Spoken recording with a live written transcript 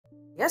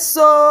Yes,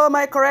 so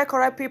my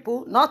correct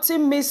people,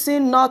 nothing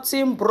missing,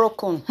 nothing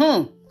broken.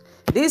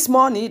 This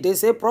morning, they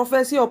say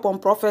prophecy upon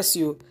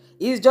prophecy.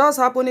 It's just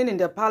happening in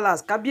the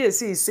palace.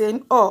 Kabiyesi is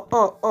saying,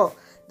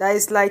 that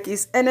is like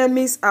his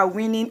enemies are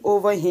winning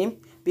over him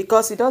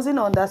because he doesn't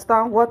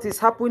understand what is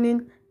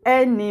happening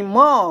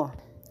anymore.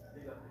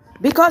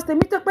 Because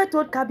Temitope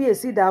told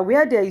Kabiyesi that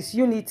where there is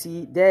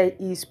unity, there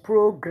is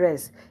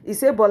progress. He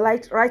said, but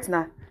like right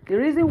now, the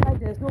reason why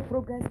there's no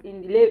progress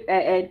in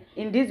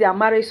this their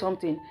marriage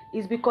something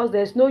is because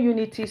there's no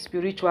unity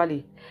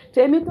spiritually.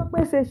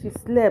 Temitope said she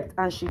slept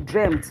and she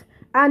dreamt.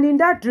 And in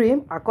that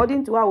dream,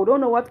 according to her, we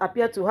don't know what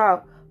appeared to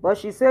her, but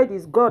she said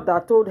it's God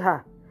that told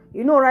her.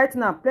 You know, right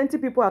now, plenty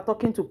people are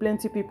talking to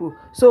plenty people,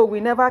 so we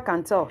never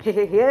can tell.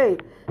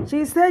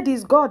 She said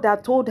it's God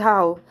that told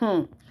her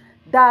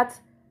that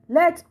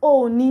let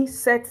Ooni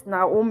set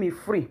Naomi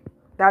free.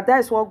 That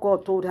is what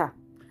God told her.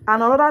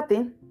 And another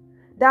thing,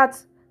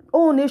 that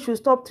Ooni should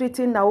stop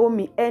treating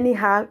Naomi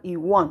anyhow he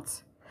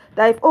wants.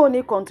 That if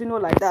Ooni continue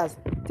like that,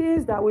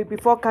 things that will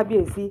before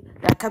Kabiyesi,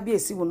 that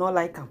Kabiyesi will not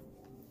like him.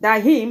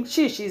 That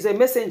she's a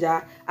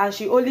messenger and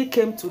she only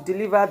came to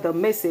deliver the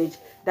message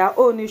that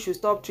Ooni should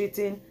stop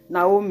treating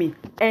Naomi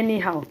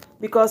anyhow.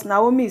 Because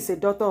Naomi is a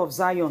daughter of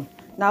Zion.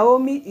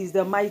 Naomi is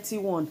the mighty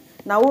one.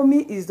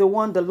 Naomi is the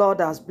one the Lord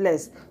has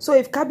blessed. So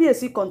if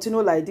Kabiyesi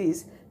continue like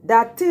this,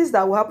 that things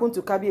that will happen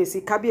to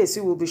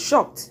Kabiyesi will be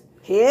shocked.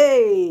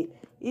 Hey,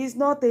 it's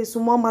not a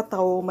small matter,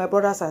 oh, my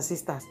brothers and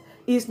sisters.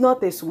 It's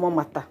not a small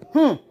matter.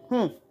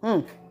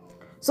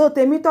 So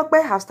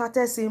Temitope have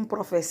started seeing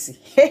prophecy.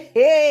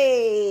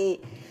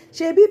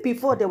 Shebi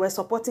before they were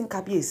supporting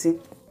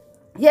Kabiyesi.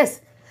 Yes,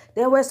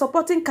 they were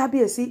supporting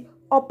Kabiyesi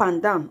up and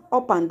down,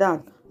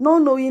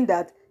 not knowing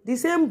that the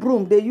same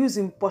broom they use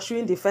in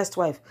pursuing the first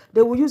wife,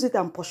 they will use it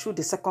and pursue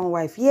the second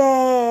wife.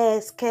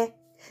 Yes, okay.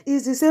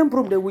 It's the same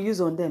broom they will use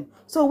on them.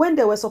 So when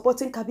they were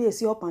supporting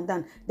Kabiyesi up and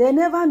down, they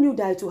never knew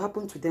that it will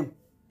happen to them.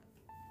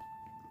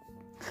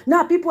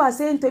 Now people are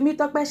saying,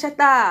 Temitope, shut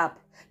up.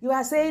 You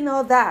are saying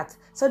all that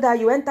so that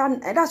you enter,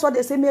 and that's what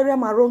they say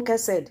Mariam and Ronke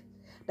said.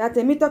 That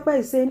Temitope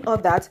is saying all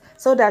that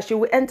so that she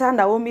will enter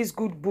Naomi's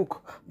good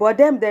book. But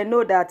them, they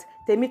know that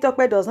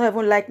Temitope does not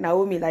even like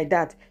Naomi like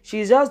that.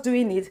 She's just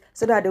doing it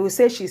so that they will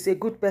say she's a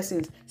good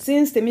person.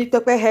 Since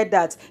Temitope heard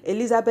that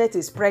Elizabeth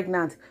is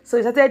pregnant, so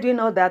he started doing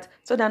all that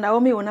so that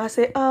Naomi will now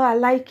say, oh, I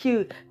like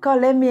you. Call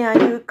me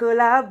and you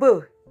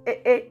collabo.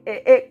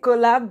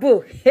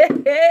 Collabo.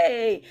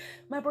 Hey.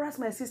 My brothers,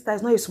 my sisters,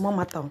 it's not a small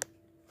matter.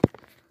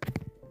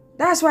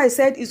 That's why I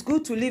said it's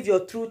good to live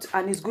your truth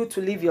and it's good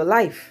to live your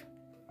life.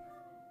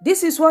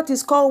 This is what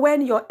is called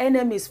when your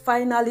enemies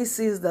finally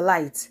sees the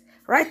light.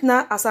 Right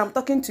now, as I'm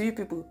talking to you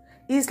people,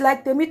 it's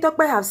like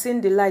Temitope have seen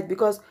the light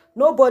because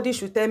nobody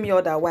should tell me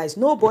otherwise.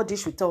 Nobody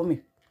should tell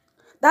me.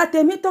 That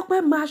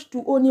Temitope marched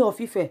to Ooni of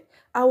Ife.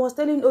 I was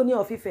telling Ooni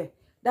of Ife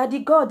that the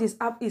God is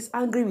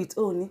angry with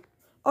Ooni.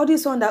 All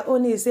this one that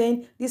Ooni is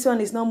saying, this one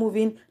is not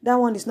moving, that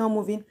one is not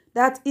moving,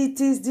 that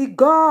it is the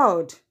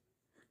God.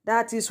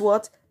 That is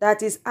what?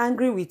 That is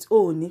angry with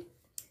Ooni.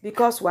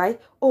 Because why?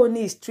 Ooni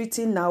is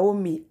treating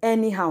Naomi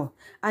anyhow.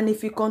 And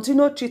if he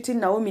continue treating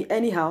Naomi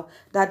anyhow,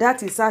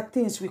 that is how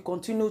things will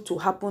continue to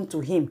happen to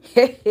him.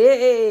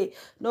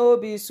 No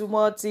be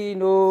sumotin,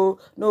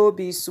 no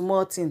be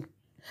sumotin.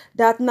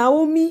 That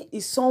Naomi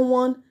is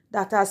someone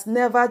that has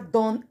never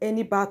done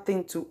any bad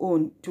thing to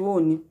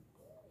Ooni.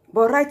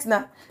 But right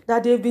now,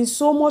 that they've been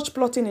so much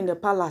plotting in the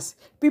palace,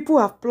 people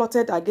have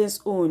plotted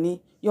against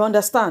Ooni. You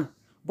understand?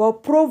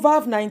 But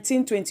Proverbs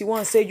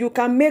 19:21 says you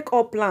can make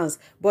up plans,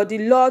 but the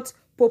Lord's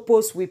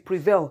purpose will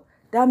prevail.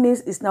 That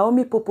means it's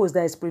Naomi's purpose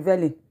that is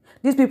prevailing.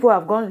 These people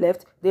have gone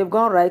left, they've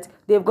gone right,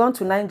 they've gone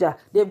to Niger,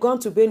 they've gone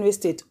to Benue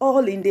State,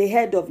 all in the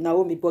head of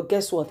Naomi. But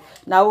guess what?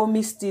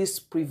 Naomi still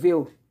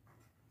prevail.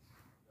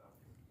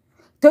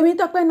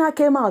 Temitope now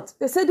came out.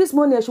 They said this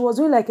morning she was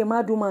doing like a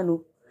mad woman.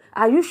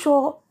 Are you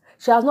sure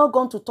she has not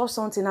gone to touch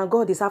something and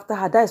God is after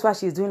her? That is why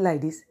she's doing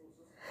like this.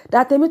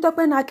 That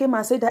Temitope now came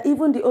and said that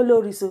even the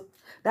Oloris,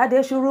 that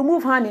they should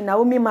remove hand in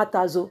Naomi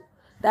matters.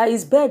 That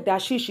is begged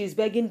that she's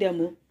begging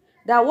them.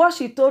 That what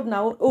she told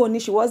now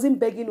Ooni, she wasn't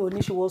begging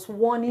Ooni, she was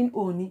warning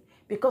Ooni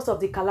because of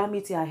the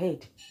calamity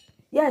ahead.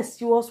 Yes,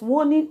 she was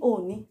warning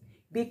Ooni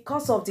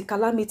because of the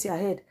calamity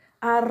ahead.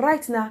 And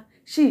right now,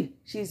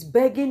 she's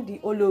begging the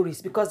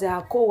Oloris because they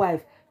are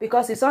co-wife.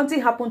 Because if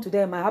something happened to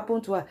them, might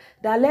happen to her,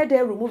 that let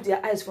them remove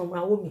their eyes from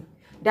Naomi.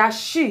 That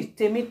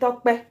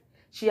Temitope,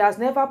 she has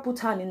never put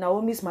hand in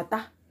Naomi's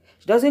matter.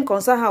 She doesn't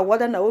concern her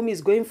whether Naomi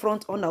is going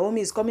front or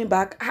Naomi is coming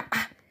back.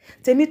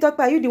 Temitope,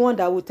 are you the one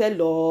that will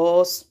tell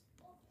us?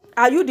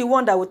 Are you the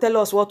one that will tell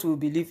us what we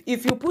believe?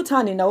 If you put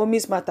hand in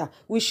Naomi's matter,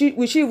 will she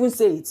even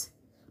say it?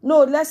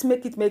 No, let's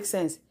make it make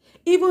sense.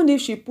 Even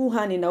if she put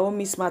hand in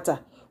Naomi's matter,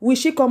 will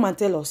she come and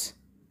tell us?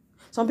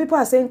 Some people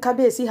are saying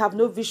Kabiyesi have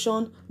no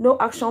vision, no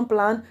action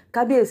plan.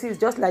 Kabiyesi is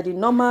just like the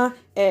normal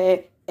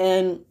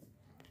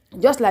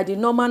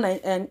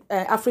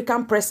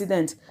African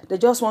president. They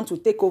just want to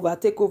take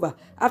over.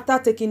 After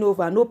taking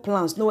over, no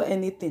plans, no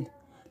anything.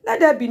 Let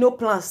there be no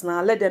plans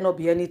now. Let there not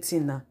be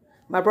anything now.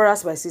 My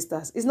brothers, my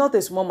sisters, it's not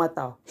a small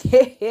matter.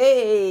 Hey,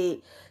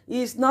 hey,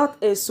 it's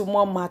not a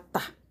small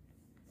matter.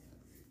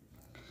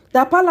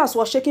 The palace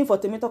was shaking for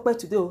Temitope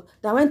today.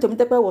 That when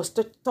Temitope was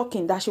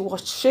talking, that she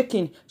was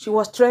shaking, she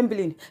was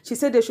trembling. She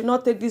said they should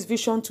not take this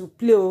vision to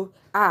play.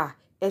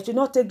 They should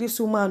not take this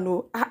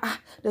woman.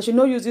 They should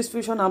not use this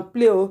vision and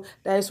play.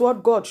 That is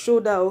what God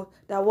showed her.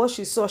 That what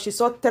she saw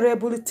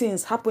terrible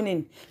things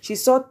happening. She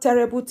saw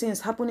terrible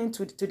things happening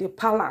to the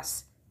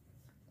palace.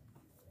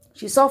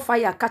 She saw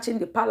fire catching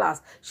the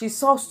palace. She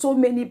saw so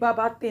many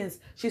bad things.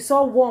 She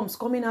saw worms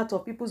coming out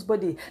of people's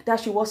body. That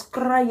she was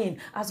crying.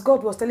 As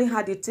God was telling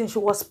her the thing, she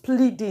was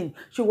pleading.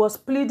 She was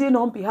pleading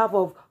on behalf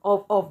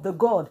of the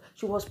God.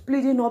 She was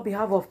pleading on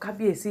behalf of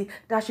Kabiyesi.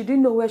 That she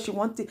didn't know where she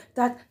wanted.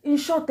 That in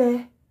short,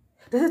 they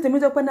said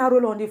Temitope now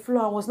roll on the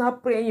floor and was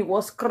not praying. He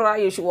was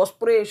crying. She was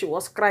praying. She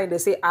was crying. They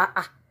say,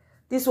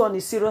 this one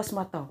is serious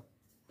matter.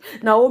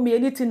 Naomi,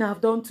 anything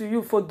I've done to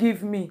you,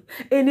 forgive me.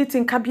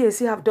 Anything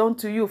Kabiyesi have done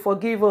to you,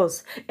 forgive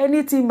us.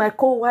 Anything my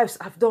co-wives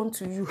have done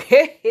to you.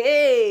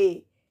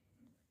 Hey.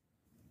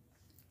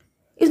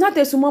 It's not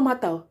a small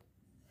matter.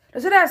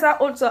 So that's how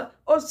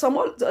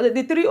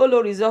the three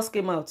Oloris just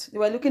came out. They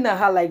were looking at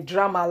her like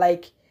drama,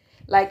 like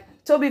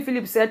Tobi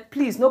Phillips said,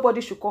 please,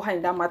 nobody should call her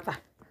in that matter.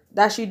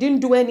 That she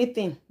didn't do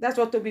anything. That's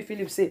what Tobi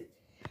Phillips said.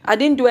 I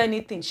didn't do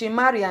anything. She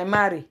marry, I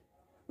marry.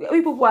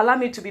 People who allow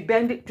me to be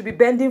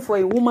bending for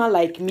a woman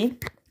like me,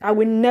 I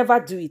will never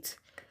do it.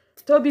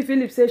 Tobi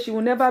Phillips says she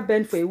will never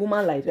bend for a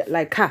woman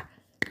like her.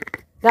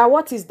 That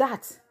what is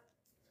that?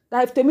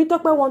 That if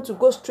Temitope want to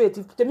go straight,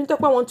 if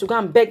Temitope want to go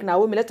and beg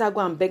Naomi, let her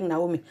go and beg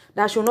Naomi.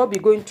 That she will not be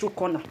going through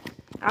corner.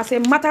 As a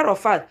matter of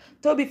fact,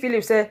 Tobi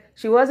Phillips said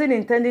she wasn't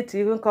intended to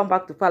even come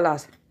back to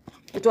palace.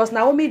 It was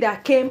Naomi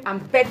that came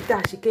and begged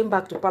her. She came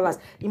back to palace.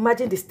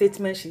 Imagine the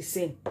statement she's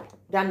saying.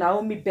 That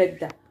Naomi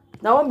begged her.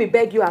 Naomi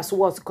begged you as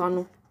what,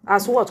 Kwanu?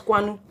 As what,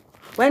 Kwanu?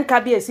 When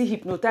Kabiyesi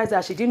hypnotized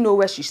her, she didn't know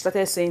where she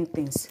started saying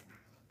things.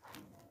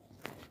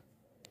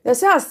 They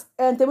say as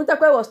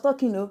Temitope was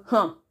talking,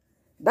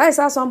 that is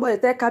how somebody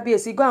tell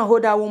Kabiyesi, go and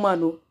hold that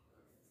woman,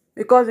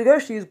 because the girl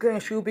she's going,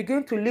 she will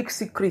begin to leak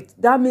secret.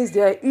 That means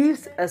there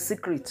is a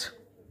secret.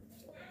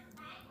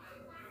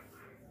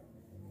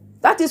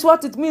 That is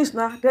what it means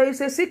now. There is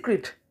a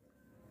secret.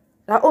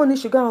 That only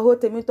she go and hold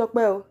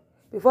Temitope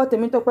before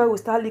Temitope will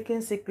start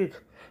leaking secret.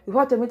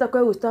 Before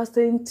Temitope will start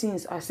saying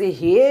things, I say,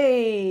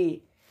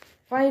 hey,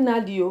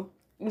 finally,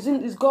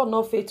 is God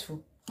not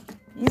faithful?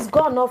 Is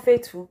God not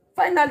faithful?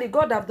 Finally,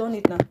 God have done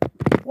it now.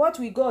 What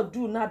will God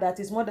do now that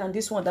is more than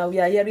this one that we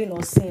are hearing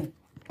or seeing?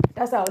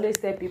 That's how I always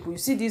tell people, you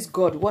see this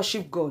God,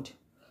 worship God.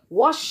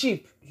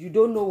 Worship, you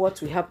don't know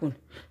what will happen.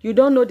 You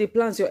don't know the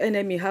plans your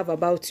enemy have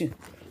about you.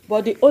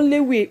 But the only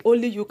way,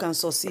 only you can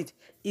succeed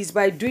is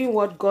by doing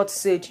what God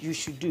said you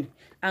should do.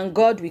 And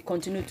God will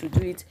continue to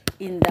do it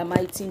in the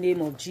mighty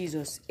name of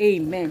Jesus.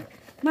 Amen.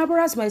 My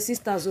brothers, my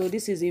sisters,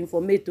 this is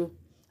informative.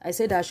 I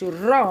said I should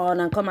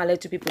run and come and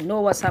let you people know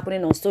what's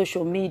happening on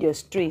social media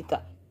straight.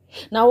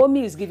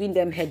 Naomi is giving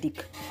them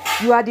headache.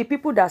 You are the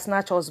people that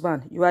snatch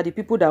husband. You are the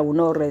people that will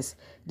not rest.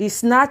 The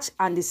snatch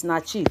and the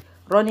snatchy.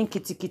 Running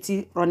kitty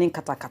kitty, running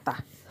kata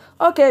kata.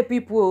 Okay,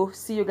 people.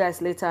 See you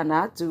guys later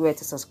now. Do where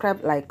to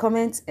subscribe, like,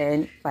 comment,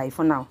 and bye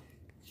for now.